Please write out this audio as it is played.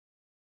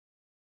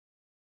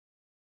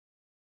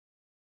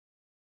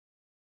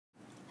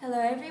Hello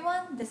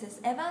everyone, this is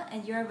Eva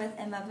and you're with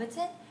Emma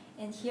Butin,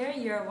 and here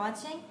you're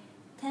watching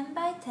 10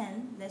 by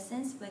 10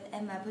 Lessons with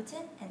Emma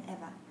Butin and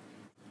Eva.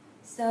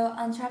 So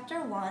on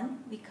chapter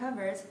 1, we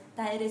covered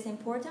that it is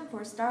important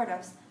for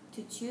startups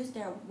to choose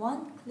their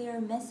one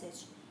clear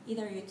message,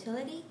 either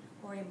utility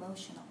or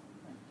emotional.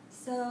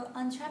 So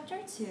on chapter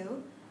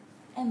 2,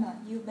 Emma,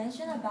 you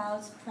mentioned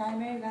about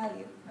primary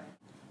value.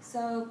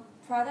 So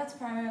product's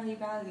primary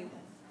value,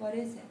 what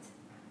is it?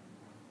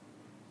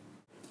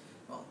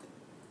 Well,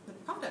 the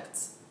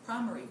product's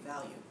primary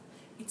value,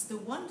 it's the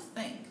one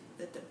thing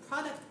that the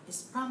product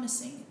is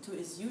promising to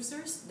its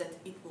users that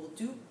it will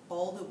do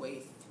all the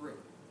way through.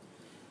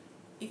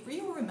 If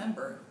you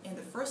remember, in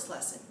the first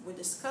lesson, we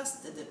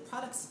discussed that the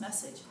product's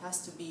message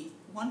has to be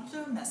one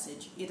clear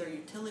message, either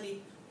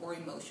utility or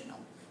emotional.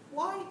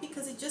 Why?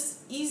 Because it's just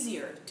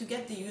easier to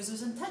get the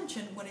user's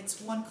attention when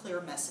it's one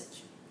clear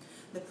message.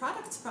 The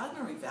product's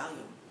primary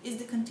value is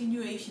the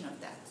continuation of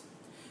that.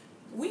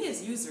 We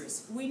as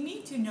users, we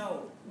need to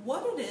know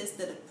what it is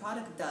that a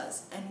product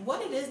does and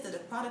what it is that a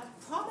product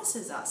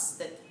promises us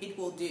that it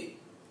will do.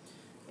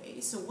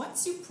 Okay, so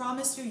once you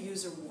promise your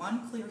user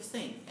one clear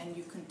thing and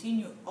you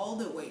continue all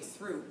the way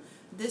through,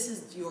 this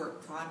is your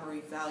primary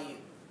value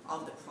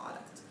of the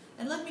product.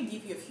 And let me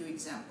give you a few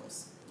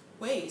examples.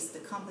 Waze, the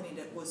company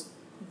that was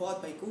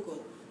bought by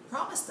Google,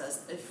 promised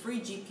us a free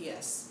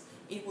GPS.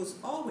 It was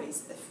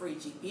always a free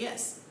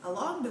GPS.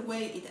 Along the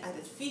way, it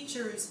added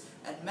features,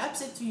 and maps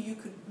it to you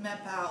could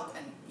map out,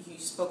 and you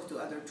spoke to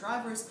other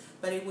drivers,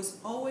 but it was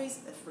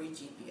always a free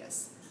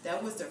GPS.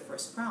 That was their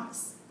first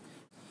promise.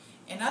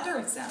 Another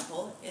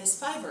example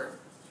is Fiverr.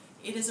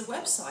 It is a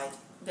website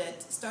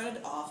that started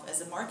off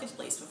as a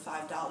marketplace for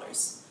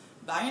 $5.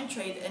 Buy and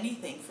trade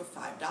anything for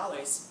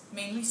 $5,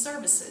 mainly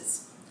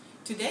services.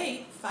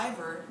 Today,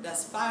 Fiverr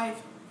does $5,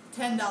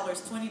 $10,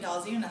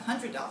 $20, even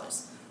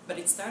 $100. But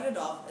it started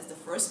off as the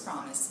first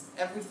promise,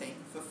 everything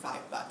for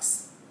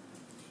 $5.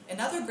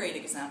 Another great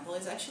example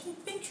is actually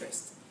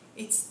Pinterest.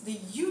 It's the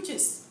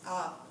hugest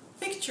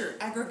picture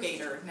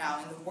aggregator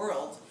now in the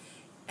world,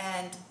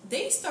 and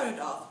they started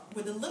off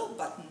with a little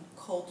button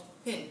called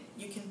Pin.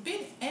 You can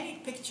pin any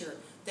picture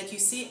that you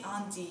see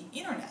on the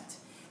internet,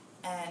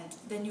 and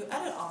then you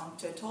add it on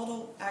to a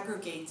total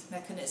aggregate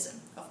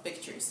mechanism of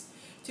pictures.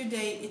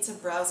 Today, it's a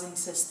browsing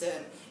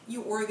system.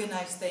 You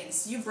organize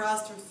things, you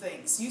browse through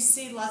things, you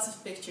see lots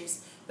of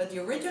pictures, but the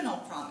original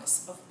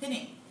promise of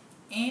pinning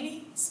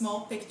any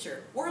small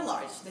picture or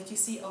large that you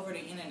see over the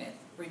internet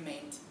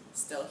remained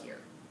still here.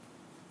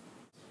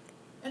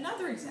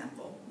 Another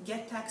example,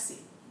 Get Taxi.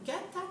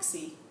 Get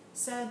Taxi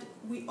said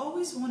we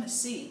always want to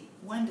see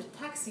when the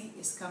taxi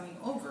is coming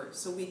over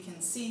so we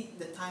can see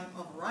the time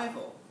of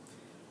arrival.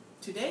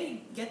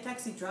 Today, Get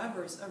Taxi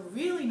drivers are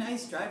really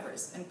nice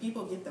drivers, and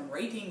people give them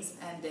ratings,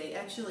 and they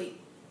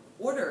actually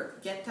order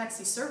Get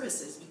Taxi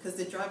services because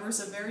the drivers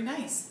are very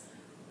nice.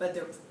 But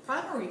their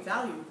primary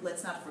value,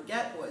 let's not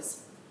forget,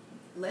 was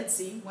let's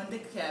see when the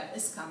cab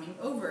is coming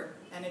over,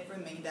 and it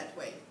remained that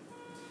way.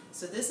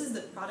 So this is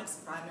the product's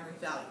primary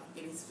value.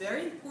 It is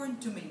very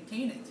important to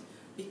maintain it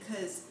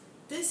because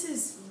this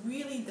is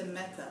really the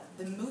meta,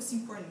 the most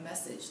important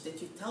message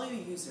that you tell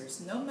your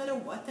users, no matter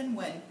what and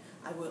when,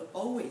 I will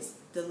always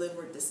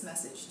deliver this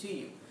message to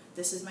you.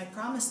 This is my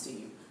promise to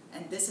you,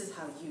 and this is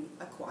how you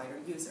acquire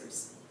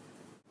users.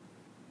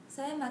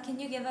 So Emma, can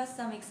you give us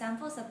some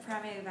examples of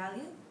primary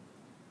value?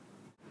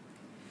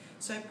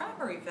 So a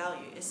primary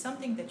value is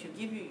something that you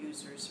give your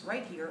users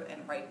right here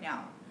and right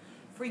now.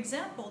 For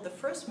example, the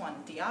first one,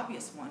 the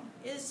obvious one,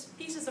 is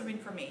pieces of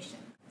information.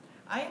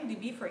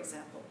 IMDb, for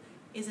example,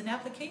 is an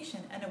application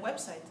and a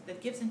website that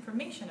gives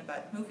information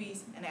about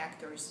movies and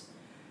actors.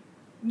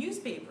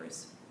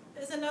 Newspapers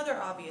is another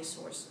obvious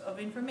source of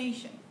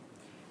information.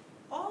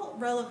 All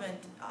relevant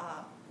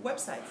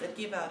websites that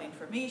give out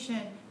information,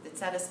 that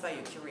satisfy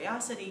your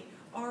curiosity,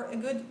 are a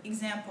good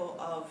example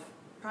of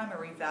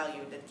primary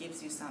value that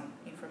gives you some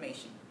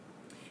information.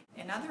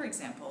 Another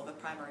example of a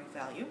primary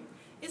value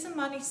is a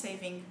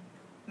money-saving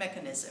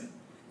mechanism.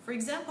 For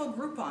example,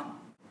 Groupon.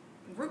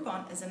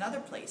 Groupon is another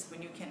place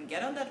when you can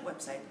get on that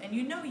website and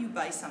you know you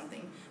buy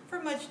something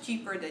for much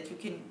cheaper than you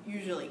can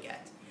usually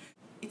get.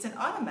 It's an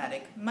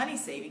automatic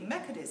money-saving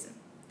mechanism.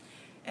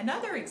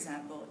 Another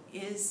example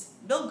is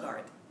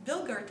BillGuard.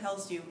 BillGuard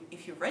tells you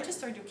if you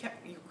registered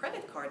your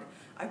credit card,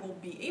 I will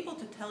be able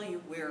to tell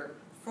you where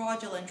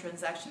fraudulent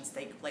transactions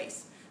take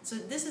place. So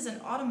this is an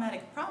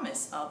automatic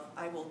promise of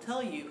I will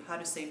tell you how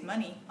to save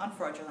money on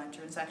fraudulent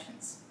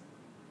transactions.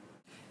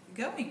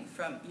 Going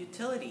from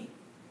utility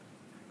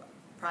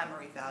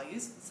primary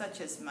values such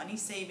as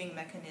money-saving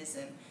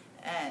mechanism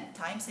and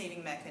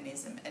time-saving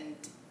mechanism and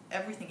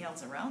everything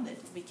else around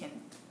it, we can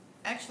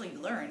actually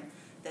learn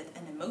that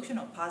an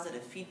emotional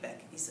positive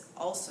feedback is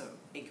also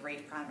a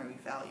great primary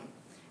value.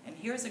 And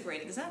here's a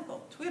great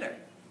example, Twitter.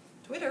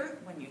 Twitter,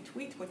 when you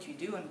tweet what you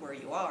do and where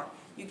you are,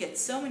 you get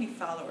so many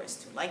followers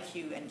to like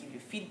you and give you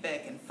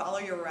feedback and follow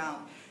you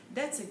around.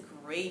 That's a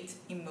great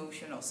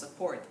emotional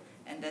support,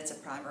 and that's a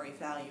primary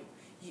value.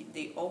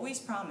 They always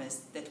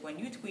promise that when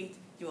you tweet,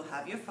 you'll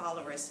have your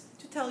followers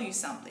to tell you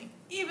something.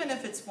 Even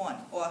if it's 1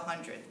 or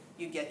 100,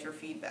 you get your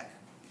feedback.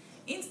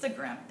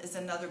 Instagram is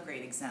another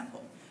great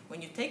example.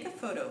 When you take a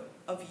photo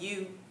of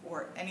you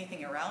or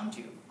anything around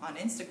you on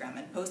Instagram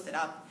and post it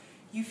up,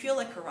 you feel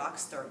like a rock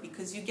star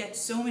because you get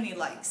so many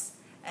likes.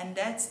 And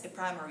that's a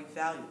primary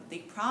value. They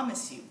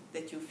promise you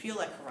that you feel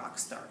like a rock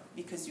star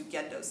because you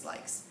get those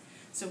likes.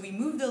 So we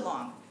moved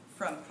along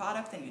from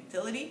product and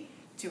utility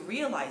to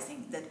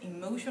realizing that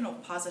emotional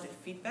positive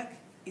feedback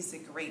is a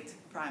great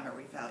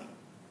primary value.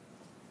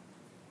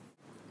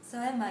 So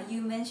Emma,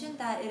 you mentioned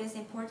that it is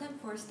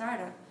important for a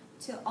startup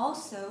to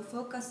also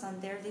focus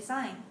on their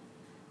design.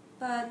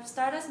 But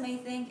startups may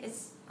think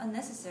it's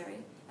unnecessary.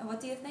 And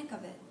what do you think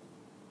of it?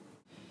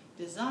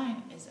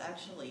 Design is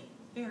actually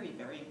very,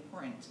 very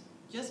important,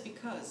 just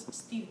because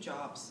Steve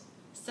Jobs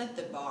set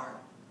the bar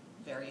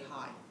very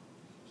high.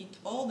 He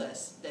told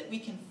us that we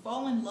can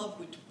fall in love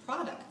with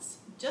products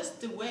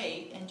just the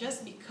way and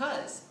just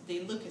because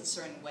they look a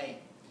certain way.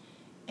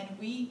 And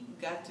we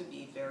got to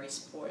be very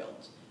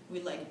spoiled.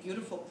 We like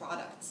beautiful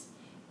products.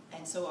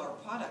 And so our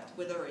product,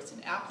 whether it's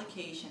an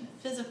application,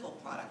 a physical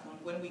product,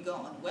 when we go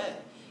on web,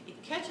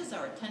 it catches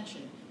our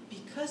attention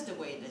because the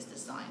way it is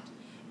designed.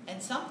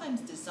 And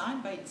sometimes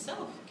design by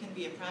itself can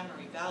be a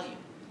primary value.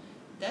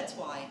 That's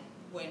why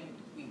when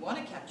we want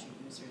to capture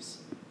users,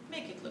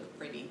 make it look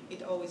pretty.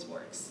 It always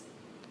works.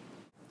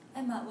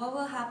 Emma, what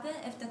will happen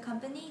if the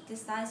company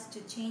decides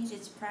to change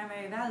its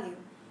primary value?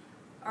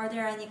 Are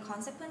there any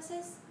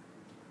consequences?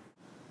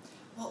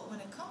 Well, when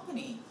a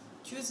company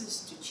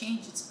chooses to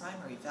change its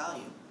primary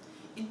value,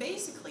 it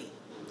basically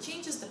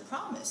changes the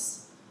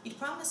promise. It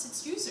promises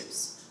its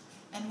users.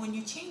 And when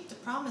you change the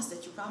promise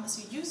that you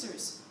promise your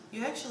users,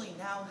 you actually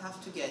now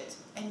have to get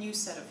a new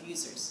set of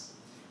users.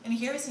 And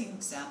here's an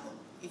example.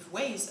 If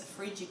Waze, a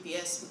free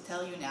GPS, would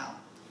tell you now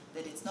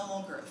that it's no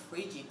longer a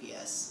free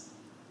GPS,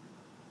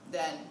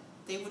 then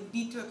they would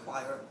need to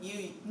acquire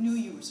new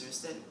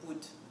users that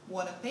would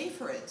want to pay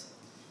for it.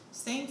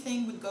 Same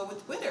thing would go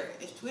with Twitter.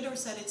 If Twitter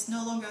said it's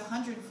no longer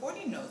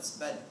 140 notes,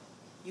 but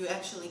you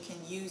actually can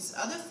use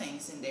other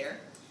things in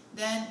there,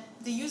 then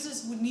the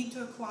users would need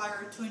to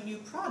acquire to a new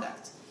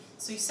product.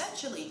 So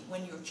essentially,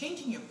 when you're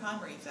changing your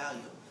primary value,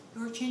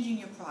 you're changing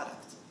your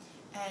product.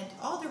 And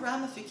all the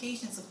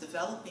ramifications of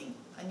developing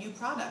a new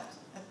product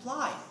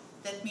apply.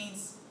 That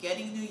means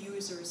getting new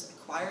users,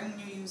 acquiring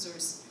new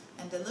users,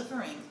 and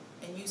delivering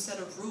a new set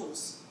of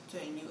rules to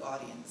a new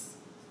audience.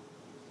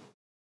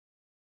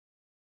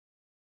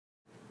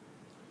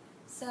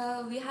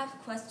 So we have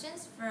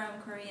questions from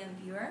Korean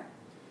viewer.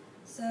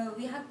 So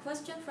we have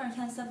question from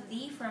Hyun-Sub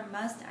Lee from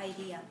Must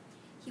Idea.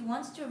 He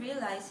wants to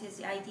realize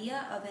his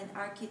idea of an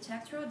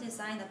architectural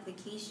design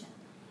application,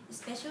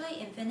 especially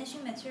in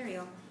finishing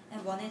material,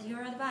 and wanted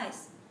your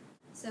advice.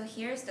 So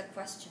here's the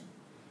question.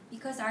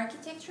 Because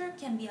architecture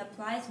can be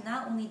applied to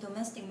not only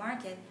domestic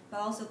market, but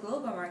also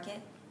global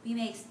market, we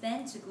may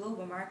expand to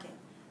global market.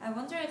 I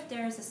wonder if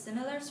there is a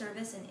similar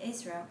service in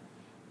Israel,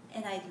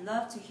 and I'd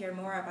love to hear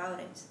more about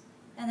it.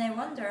 And I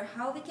wonder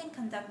how we can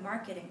conduct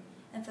marketing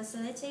and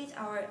facilitate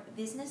our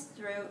business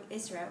through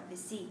Israel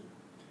VC.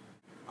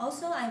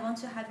 Also, I want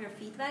to have your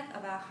feedback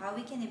about how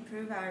we can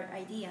improve our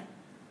idea.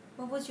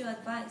 What would you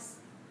advise?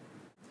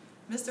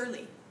 Mr.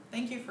 Lee,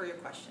 thank you for your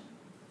question.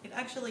 It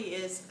actually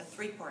is a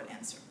three-part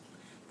answer.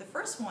 The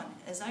first one,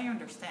 as I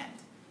understand,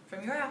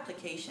 from your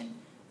application,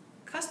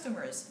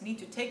 customers need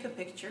to take a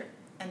picture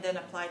and then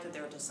apply to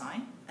their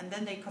design, and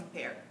then they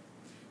compare.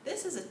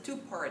 This is a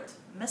two-part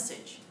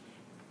message,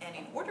 and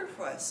in order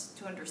for us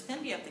to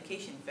understand the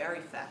application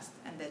very fast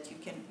and that you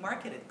can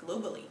market it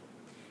globally,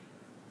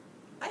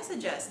 I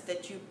suggest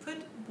that you put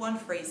one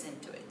phrase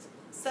into it,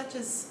 such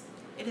as,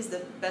 it is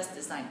the best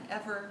design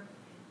ever,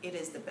 it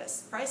is the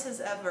best prices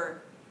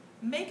ever.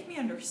 Make me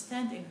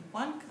understand in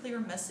one clear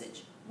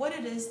message what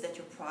it is that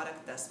your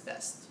product does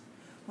best.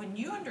 When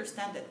you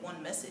understand that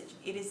one message,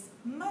 it is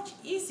much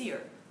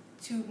easier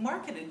to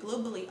market it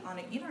globally on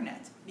the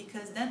internet,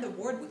 because then the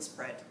word would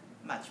spread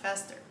much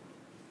faster.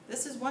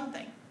 This is one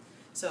thing.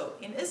 So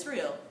in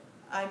Israel,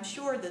 I'm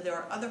sure that there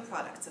are other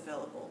products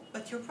available,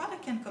 but your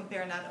product can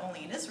compare not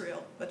only in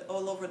Israel, but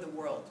all over the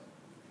world.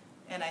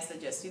 And I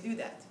suggest you do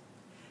that.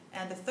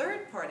 And the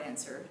third part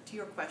answer to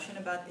your question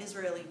about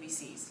Israeli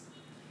VCs.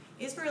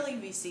 Israeli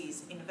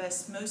VCs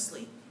invest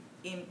mostly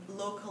in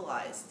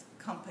localized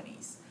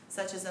companies,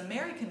 such as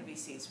American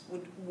VCs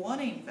would want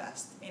to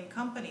invest in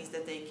companies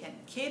that they can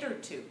cater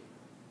to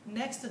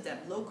next to them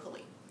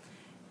locally.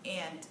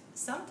 And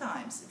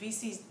sometimes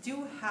VCs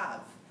do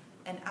have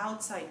an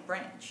outside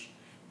branch,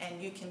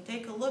 and you can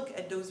take a look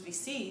at those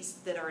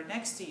VCs that are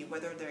next to you,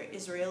 whether they're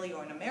Israeli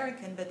or an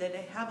American, but that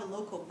they have a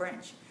local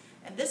branch.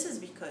 And this is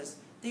because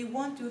they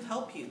want to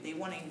help you, they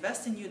want to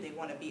invest in you, they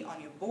want to be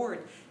on your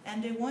board,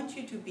 and they want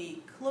you to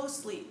be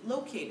closely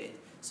located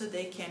so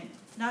they can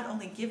not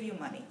only give you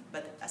money,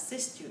 but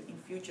assist you in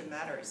future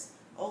matters,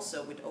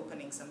 also with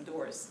opening some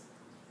doors.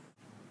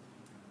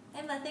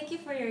 Emma, thank you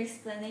for your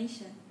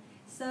explanation.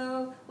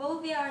 So what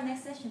will be our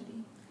next session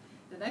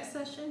be? The next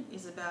session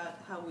is about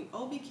how we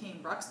all became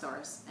rock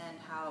stars and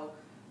how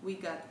we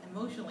got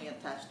emotionally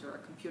attached to our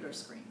computer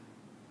screen.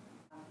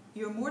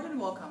 You're more than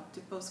welcome to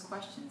post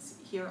questions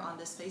here on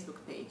this Facebook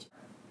page,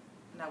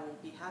 and I will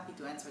be happy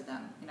to answer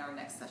them in our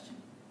next session.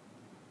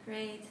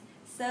 Great.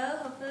 So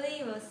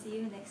hopefully we'll see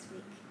you next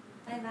week.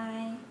 Bye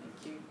bye.